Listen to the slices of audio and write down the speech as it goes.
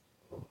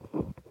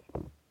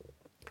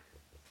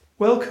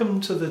Welcome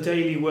to the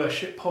Daily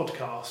Worship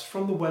Podcast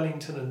from the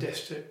Wellington and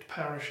District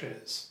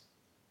parishes.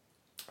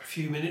 A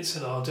few minutes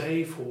in our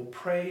day for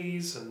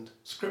praise and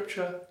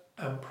scripture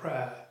and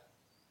prayer.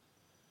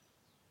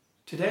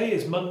 Today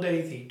is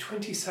Monday the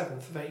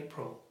 27th of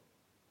April.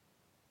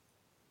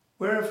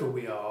 Wherever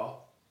we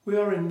are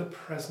in the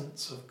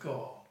presence of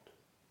God.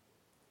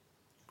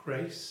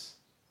 Grace,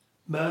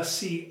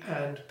 mercy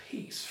and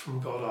peace from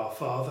God our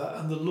Father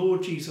and the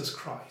Lord Jesus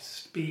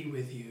Christ be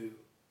with you.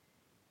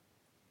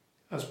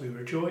 As we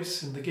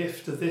rejoice in the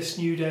gift of this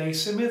new day,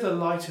 so may the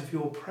light of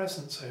your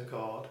presence, O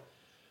God,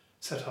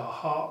 set our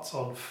hearts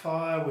on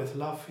fire with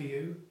love for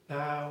you,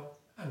 now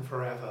and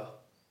forever.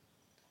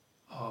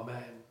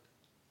 Amen.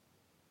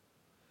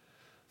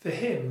 The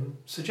hymn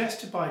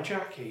suggested by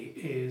Jackie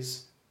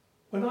is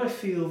 "When I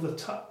Feel the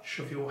Touch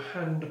of Your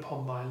Hand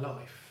Upon My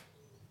Life."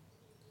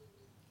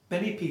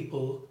 Many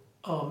people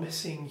are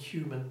missing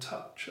human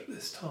touch at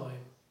this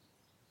time.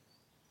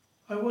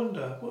 I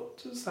wonder, what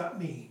does that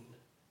mean?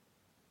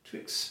 To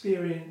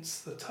experience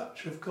the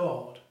touch of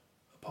God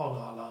upon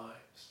our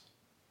lives.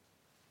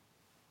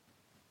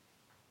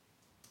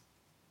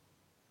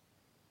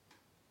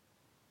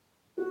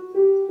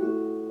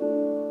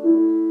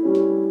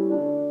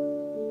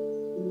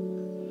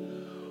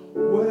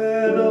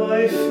 When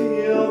I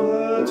feel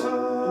the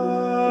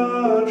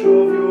touch of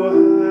your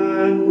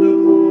hand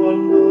upon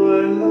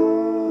my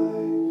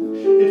life,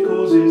 it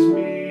causes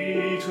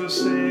me to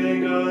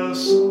sing a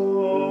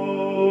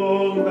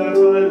song that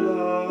I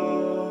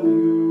love you,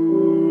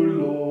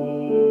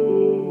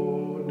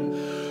 Lord.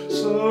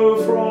 So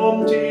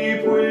from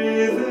deep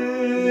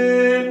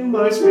within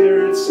my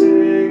spirit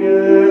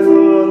singeth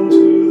unto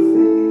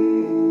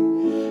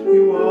thee.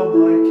 You are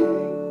my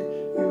King,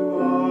 you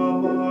are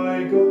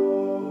my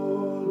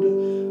God,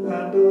 and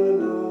I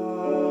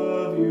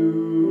love you,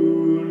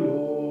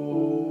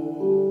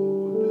 Lord.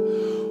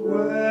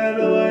 When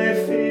I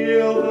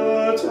feel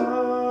the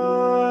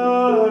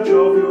touch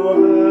of your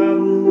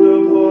hand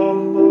upon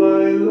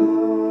my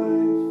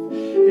life,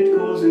 it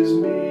causes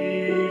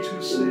me to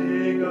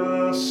sing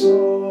a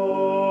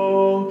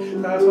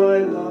song that I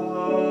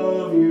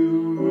love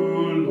you,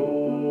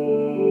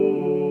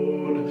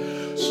 Lord.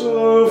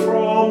 So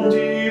from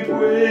deep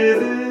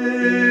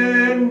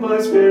within my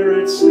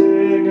spirit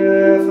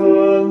singeth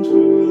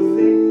unto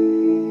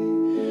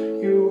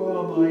thee. You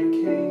are my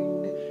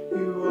King,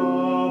 you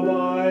are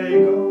my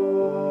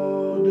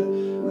God,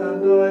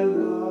 and I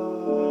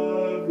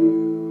love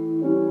you,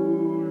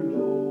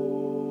 Lord.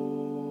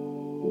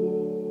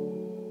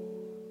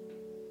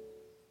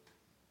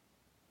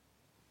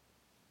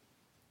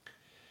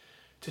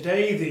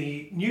 Today,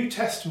 the New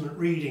Testament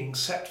reading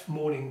set for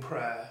morning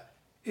prayer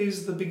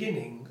is the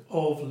beginning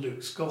of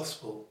Luke's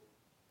Gospel.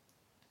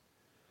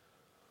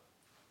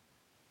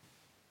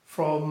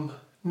 From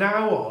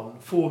now on,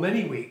 for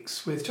many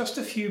weeks, with just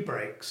a few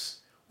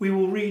breaks, we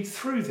will read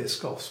through this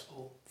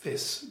Gospel,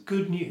 this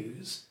good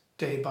news,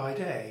 day by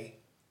day.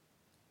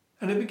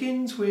 And it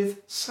begins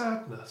with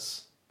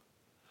sadness.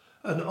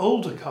 An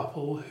older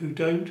couple who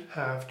don't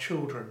have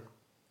children.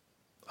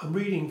 I'm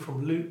reading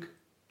from Luke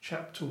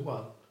chapter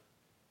 1.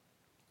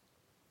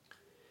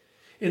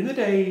 In the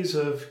days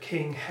of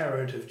King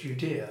Herod of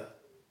Judea,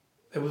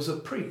 there was a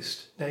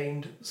priest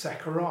named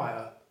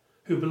Zechariah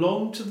who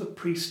belonged to the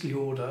priestly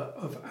order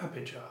of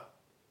Abijah.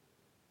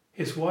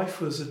 His wife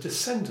was a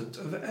descendant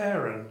of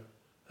Aaron,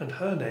 and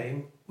her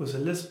name was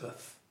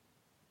Elizabeth.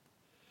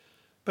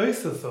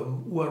 Both of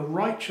them were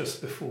righteous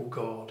before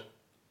God,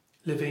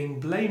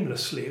 living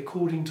blamelessly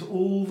according to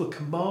all the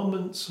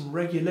commandments and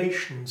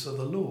regulations of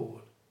the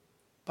Lord.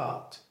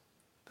 But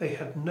they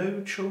had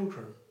no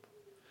children,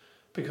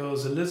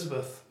 because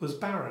Elizabeth was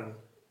barren,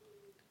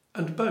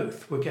 and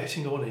both were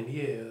getting on in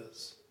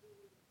years.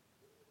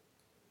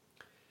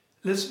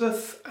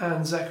 Elizabeth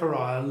and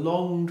Zechariah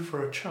longed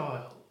for a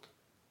child.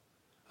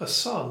 A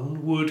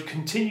son would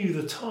continue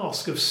the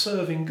task of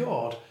serving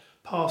God,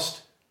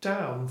 passed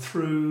down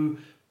through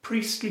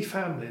priestly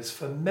families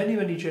for many,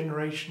 many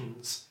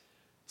generations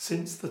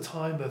since the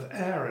time of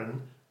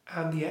Aaron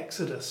and the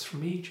Exodus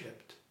from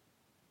Egypt.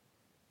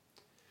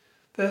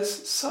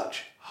 There's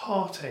such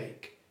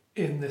heartache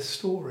in this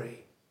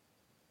story.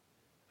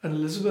 And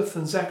Elizabeth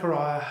and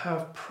Zechariah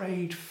have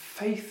prayed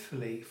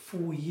faithfully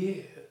for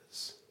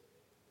years.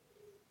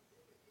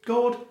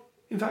 God,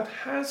 in fact,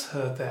 has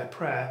heard their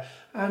prayer,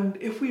 and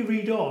if we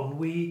read on,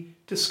 we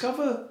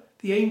discover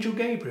the angel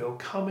Gabriel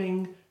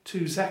coming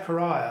to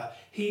Zechariah.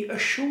 He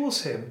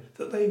assures him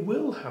that they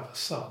will have a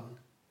son,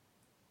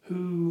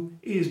 who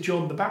is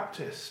John the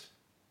Baptist.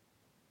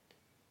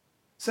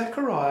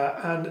 Zechariah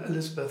and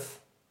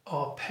Elizabeth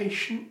are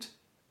patient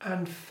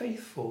and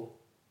faithful.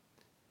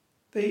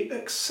 They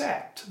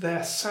accept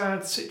their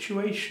sad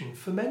situation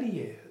for many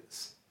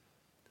years,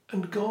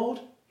 and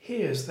God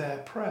hears their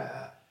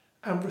prayer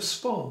and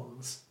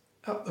responds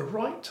at the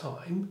right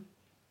time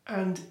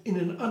and in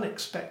an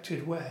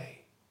unexpected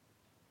way.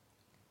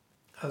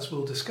 As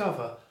we'll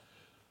discover,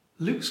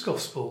 Luke's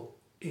Gospel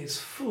is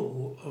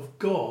full of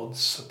God's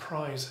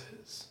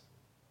surprises.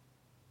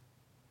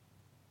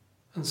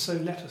 And so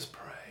let us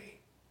pray.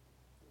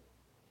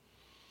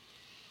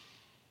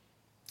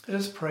 let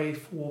us pray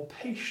for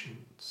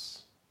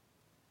patience,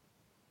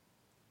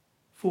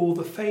 for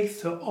the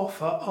faith to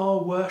offer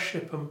our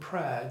worship and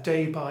prayer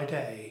day by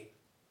day,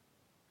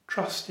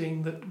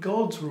 trusting that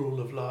God's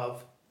rule of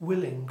love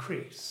will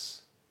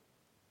increase.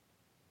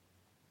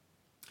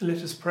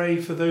 Let us pray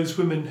for those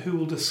women who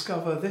will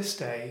discover this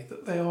day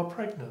that they are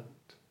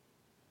pregnant,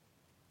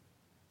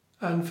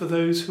 and for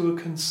those who are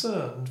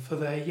concerned for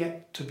their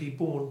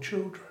yet-to-be-born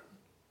children.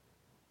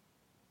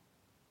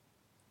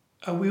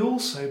 And we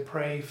also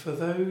pray for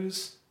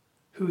those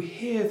who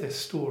hear this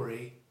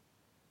story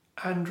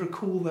and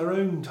recall their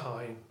own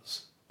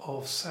times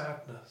of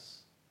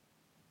sadness.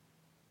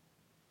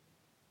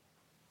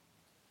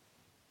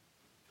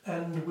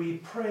 And we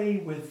pray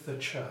with the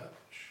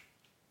Church.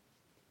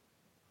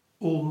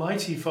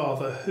 Almighty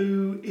Father,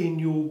 who in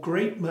your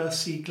great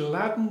mercy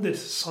gladdened the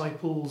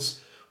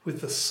disciples with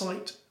the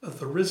sight of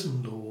the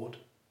risen Lord,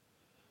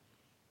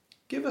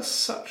 give us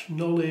such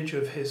knowledge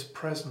of his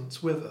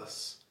presence with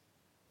us,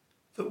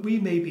 that we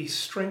may be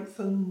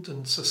strengthened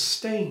and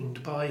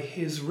sustained by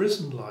his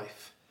risen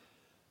life,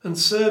 and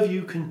serve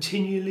you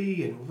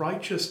continually in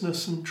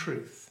righteousness and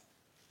truth,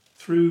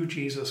 through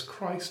Jesus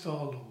Christ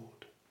our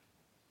Lord.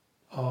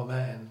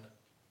 Amen.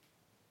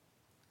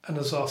 And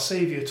as our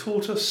Saviour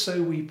taught us,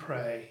 so we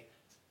pray.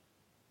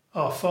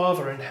 Our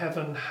Father in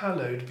heaven,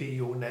 hallowed be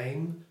your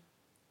name.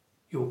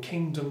 Your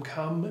kingdom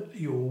come,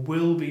 your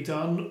will be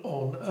done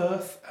on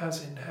earth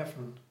as in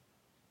heaven.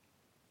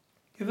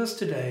 Give us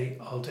today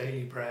our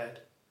daily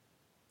bread.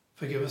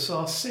 Forgive us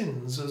our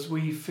sins as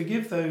we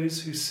forgive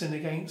those who sin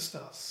against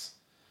us.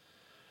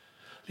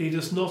 Lead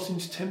us not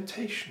into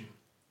temptation,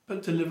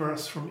 but deliver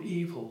us from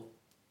evil.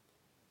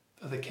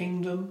 For the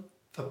kingdom,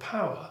 the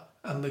power,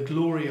 and the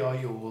glory are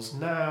yours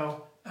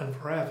now and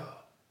forever.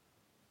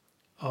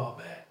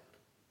 Amen.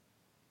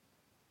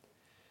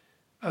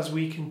 As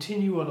we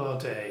continue on our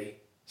day,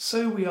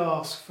 so we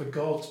ask for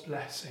God's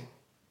blessing.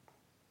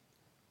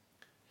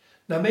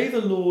 Now may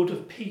the Lord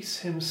of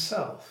peace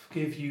himself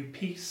give you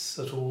peace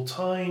at all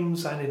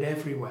times and in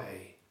every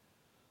way.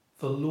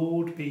 The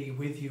Lord be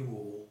with you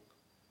all.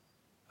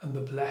 And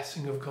the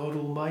blessing of God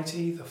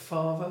Almighty, the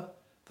Father,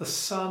 the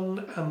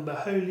Son, and the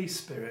Holy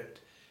Spirit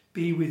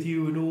be with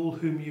you and all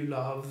whom you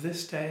love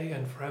this day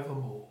and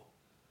forevermore.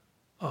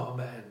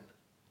 Amen.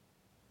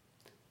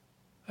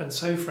 And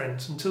so,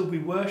 friends, until we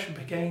worship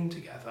again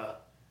together,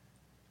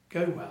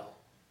 go well.